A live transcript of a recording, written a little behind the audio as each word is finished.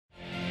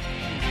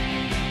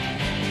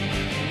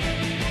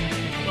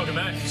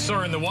Saw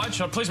her in the White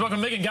Shot. Please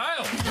welcome Megan Gale.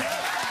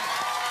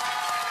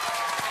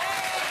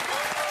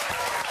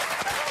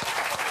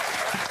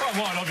 Oh,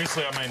 White,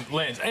 obviously, I mean,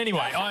 Lance.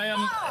 Anyway, I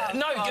am...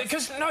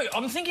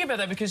 I'm thinking about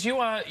that because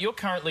you're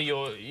currently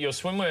your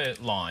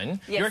swimwear line.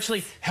 Yes. You're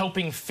actually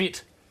helping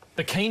fit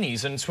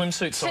bikinis and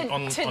swimsuits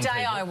on Today people.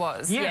 I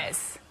was, Yeah.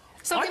 yes.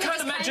 So I can't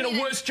imagine a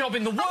worse job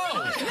in the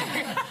world.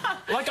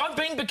 Like, I've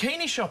been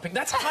bikini shopping.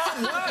 That's hard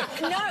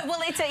work. No,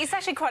 well, it's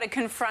actually quite a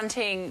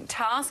confronting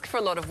task for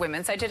a lot of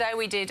women. So today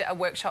we did a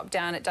workshop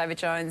down at David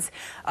Jones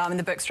in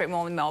the Burke Street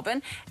Mall in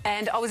Melbourne,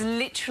 and I was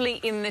literally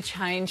in the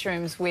change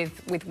rooms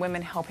with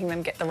women, helping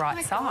them get the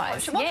right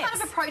size. What kind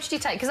of approach do you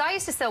take? Because I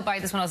used to sell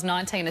bathers when I was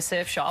 19 in a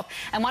surf shop,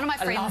 and one of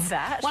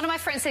my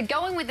friends said,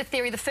 going with the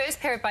theory, the first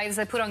pair of bathers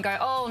they put on go,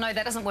 oh, no,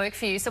 that doesn't work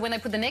for you. So when they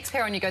put the next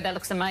pair on, you go, that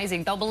looks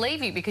amazing. They'll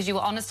believe you because you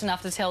were honest enough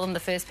to tell them the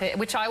first pair,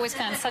 which I always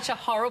found such a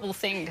horrible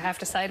thing to have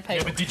to say to people.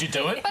 Yeah, but did you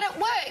do it? But it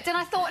worked, and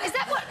I thought, is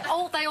that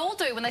what they all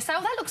do when they say,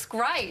 oh, that looks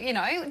great, you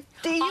know?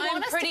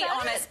 I'm pretty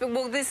honest, but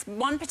well, this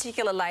one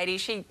particular lady,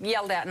 she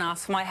yelled out and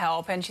asked for my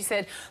help, and she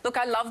said, look,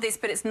 I love this,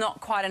 but it's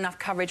not quite enough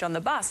coverage on the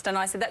bust. And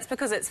I said, that's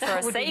because it's for a C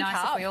cup. Would be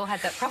nice if we all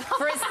had that problem.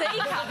 For a C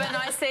cup, and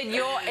I said,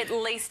 you're at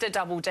least a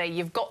double D.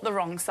 You've got the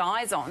wrong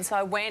size on. So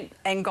I went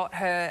and got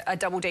her a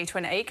double D to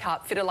an E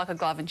cup, fitted like a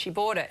glove, and she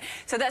bought it.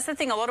 So that's the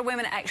thing. A lot of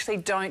women actually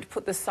don't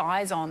put the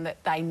size on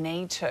that they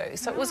need to.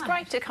 So it was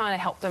great to kind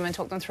of help them and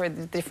talk them through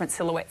the different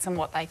silhouettes and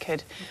what they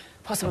could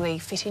possibly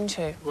fit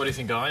into. What do you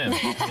think I am?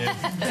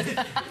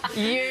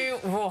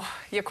 Yeah.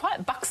 You're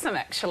quite buxom,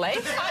 actually.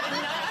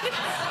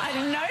 I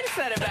didn't notice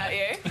that about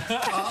you.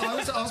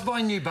 I was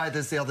buying new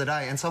bathers the other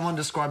day and someone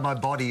described my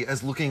body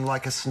as looking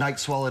like a snake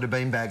swallowed a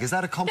beanbag. Is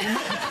that a compliment?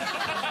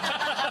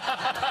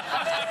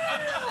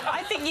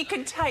 I think you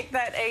could take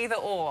that either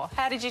or.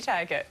 How did you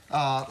take it?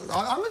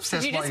 I'm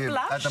obsessed by you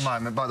at the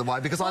moment, by the way,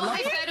 because I love... All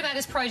I've heard about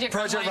is Project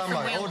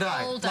Runway all day.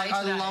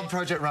 I love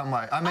Project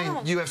Runway. I mean,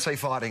 UFC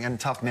fighting and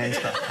tough man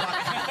stuff.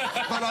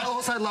 But I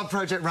also love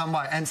Project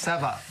Runway and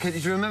Saba. Do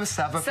you remember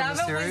Saba from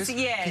the series?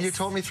 Yes. Can you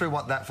talk me through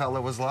what that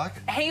fella was like?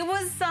 He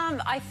was,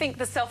 I think,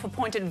 the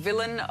self-appointed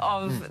villain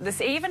of this.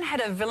 He even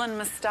had a villain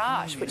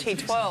moustache, which he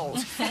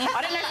twirled.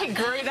 I don't know if he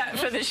grew that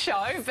for the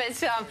show,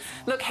 but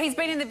look, he's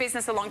been in the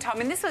business a long time,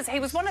 and he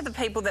was one of the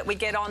people that we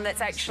get on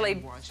that's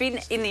actually been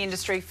in the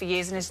industry for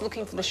years and is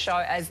looking for the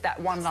show as that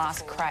one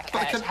last crack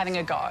at having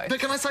a go. But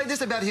can I say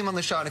this about him on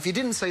the show? And if you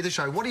didn't see the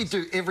show, what he'd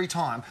do every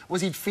time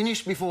was he'd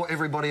finish before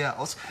everybody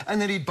else, and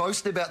then he'd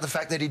boast about the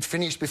fact that he'd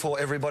finished before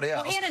everybody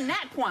else. Well, he had a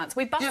nap once.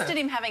 We busted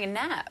him having a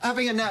nap.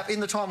 Having a nap in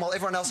the time while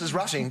everyone else is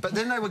rushing. But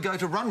then they would go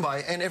to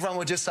runway and everyone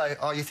would just say,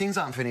 oh, your things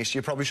aren't finished.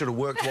 You probably should have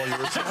worked while you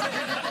were... See,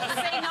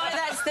 no,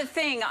 that's the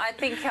thing. I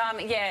think,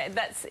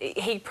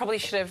 he probably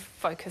should have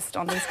focused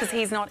on this because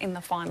he's not in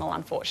the final,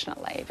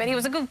 unfortunately. But he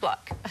was a good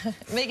bloke.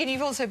 Megan,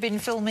 you've also been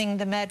filming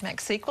the Mad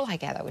Max sequel, I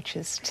gather,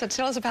 so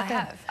tell us about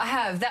that. I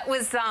have. That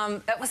was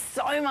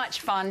so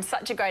much fun,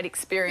 such a great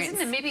experience. It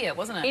was in Namibia,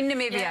 wasn't it? In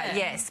Namibia,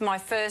 yes. My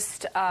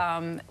first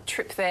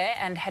trip there,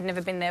 and had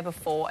never been there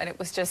before, and it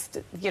was just,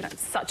 you know,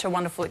 such a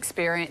wonderful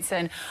experience,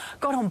 and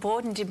got on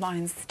board and did my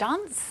own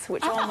stunts,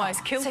 which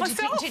almost killed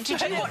myself. Did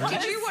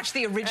you watch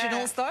the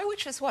originals, though,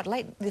 which is what,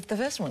 the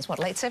first one was what,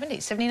 late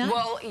 70s, 79?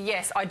 Well,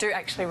 yes, I do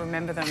actually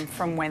remember them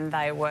from when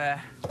they were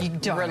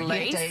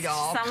released.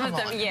 Some of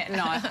them,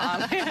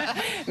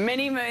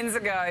 many moons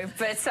ago.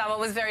 But I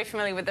was very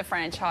familiar with the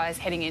franchise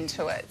heading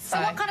into it. So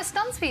what kind of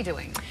stunts were you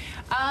doing?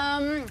 I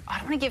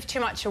don't want to give too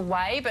much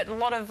away, but a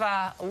lot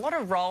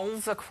of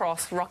rolls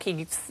across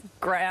rocky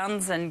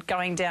grounds and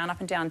going up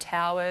and down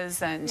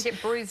towers, and you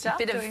get bruised up.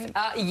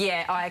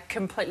 Yeah, I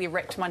completely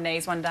wrecked my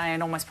knees one day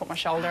and almost put my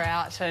shoulder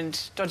out, and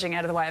dodging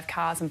out of the way of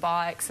cars and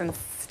bikes and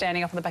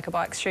standing up on the back of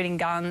bikes, shooting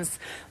guns.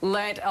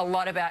 Learnt a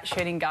lot about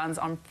shooting guns.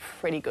 I'm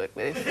pretty good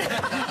with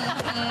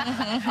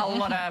a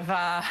lot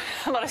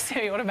of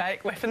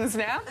semi-automatic weapons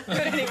now.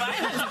 But anyway,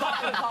 that's by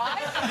the by.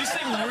 You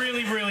seem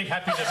really, really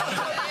happy to...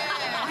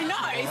 I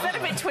know. Is that a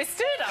bit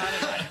twisted?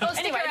 Well,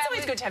 anyway, it's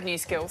always good to have new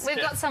skills. We've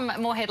got some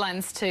more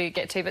headlines to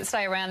get to, but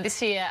stay around.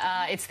 This year,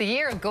 it's the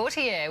year of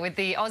Gautier, with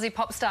the Aussie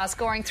pop star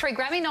scoring 3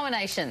 Grammy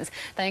nominations.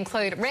 They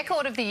include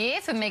Record of the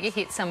Year for mega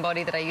hit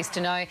Somebody That I Used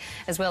to Know,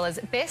 as well as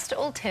Best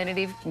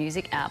Alternative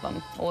Music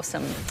Album.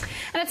 Awesome.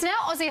 And it's now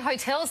Aussie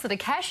hotels that are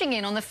cashing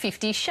in on the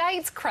 50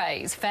 Shades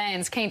craze.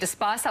 Fans keen to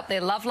spice up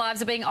their love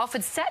lives are being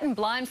offered satin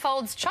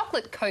blindfolds,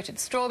 chocolate-coated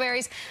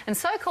strawberries and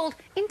so-called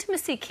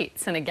intimacy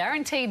kits, and a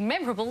guaranteed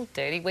memorable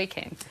dirty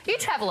weekend. You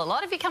travel a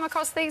lot. Have you come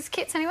across these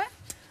kits anywhere?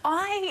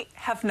 I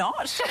have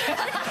not.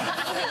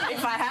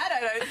 If I had,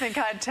 I don't think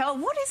I'd tell.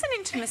 What is an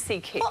intimacy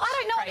kit? Well, I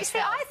don't know. You see,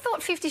 I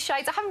thought 50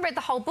 Shades, I haven't read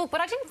the whole book, but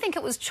I didn't think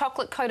it was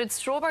chocolate-coated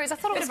strawberries. I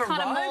thought it was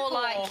kind of more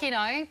like, you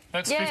know...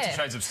 That's 50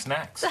 Shades of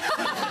snacks.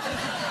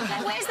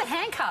 Where's the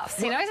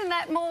handcuffs? You know, isn't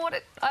that more what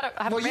it... I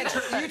haven't read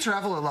it. You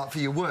travel a lot for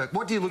your work.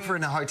 What do you look for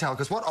in a hotel?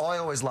 Because what I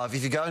always love,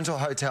 if you go into a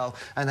hotel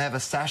and they have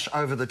a sash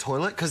over the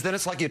toilet, because then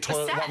it's like your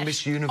toilet like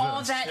Miss Universe.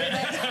 Oh,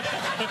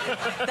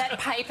 that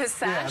paper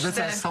sash. Yeah, that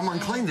says someone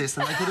cleaned this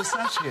and they put a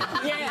sash here.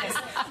 Yes.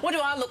 What do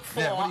I look for?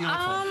 Yeah, what do you look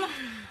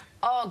for?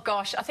 Oh,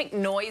 gosh, I think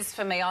noise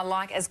for me, I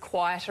like as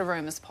quiet a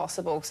room as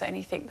possible, so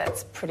anything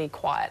that's pretty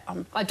quiet.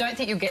 I don't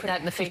think you'll get that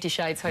in the 50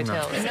 Shades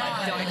Hotel. No,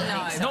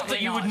 Not that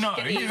you would know.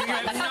 You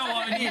have no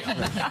idea.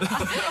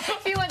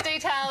 If you want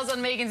details on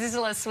Megan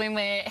Zisela's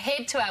swimwear,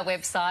 head to our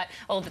website.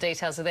 All the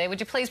details are there. Would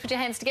you please put your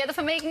hands together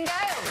for Megan Gale?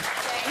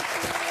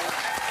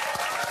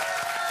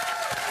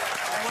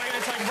 We're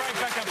going to take a break.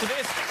 Back up to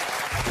this.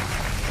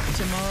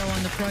 Tomorrow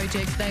on The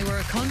Project, they were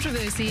a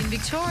controversy in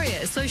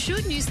Victoria, so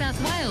should New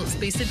South Wales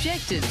be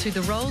subjected to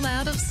the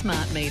rollout of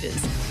smart meters?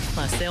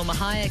 Plus Selma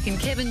Hayek and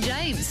Kevin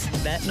James.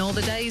 That and all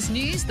the day's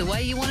news, the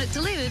way you want it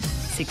delivered,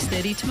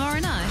 6:30 tomorrow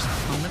night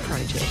on The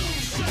Project.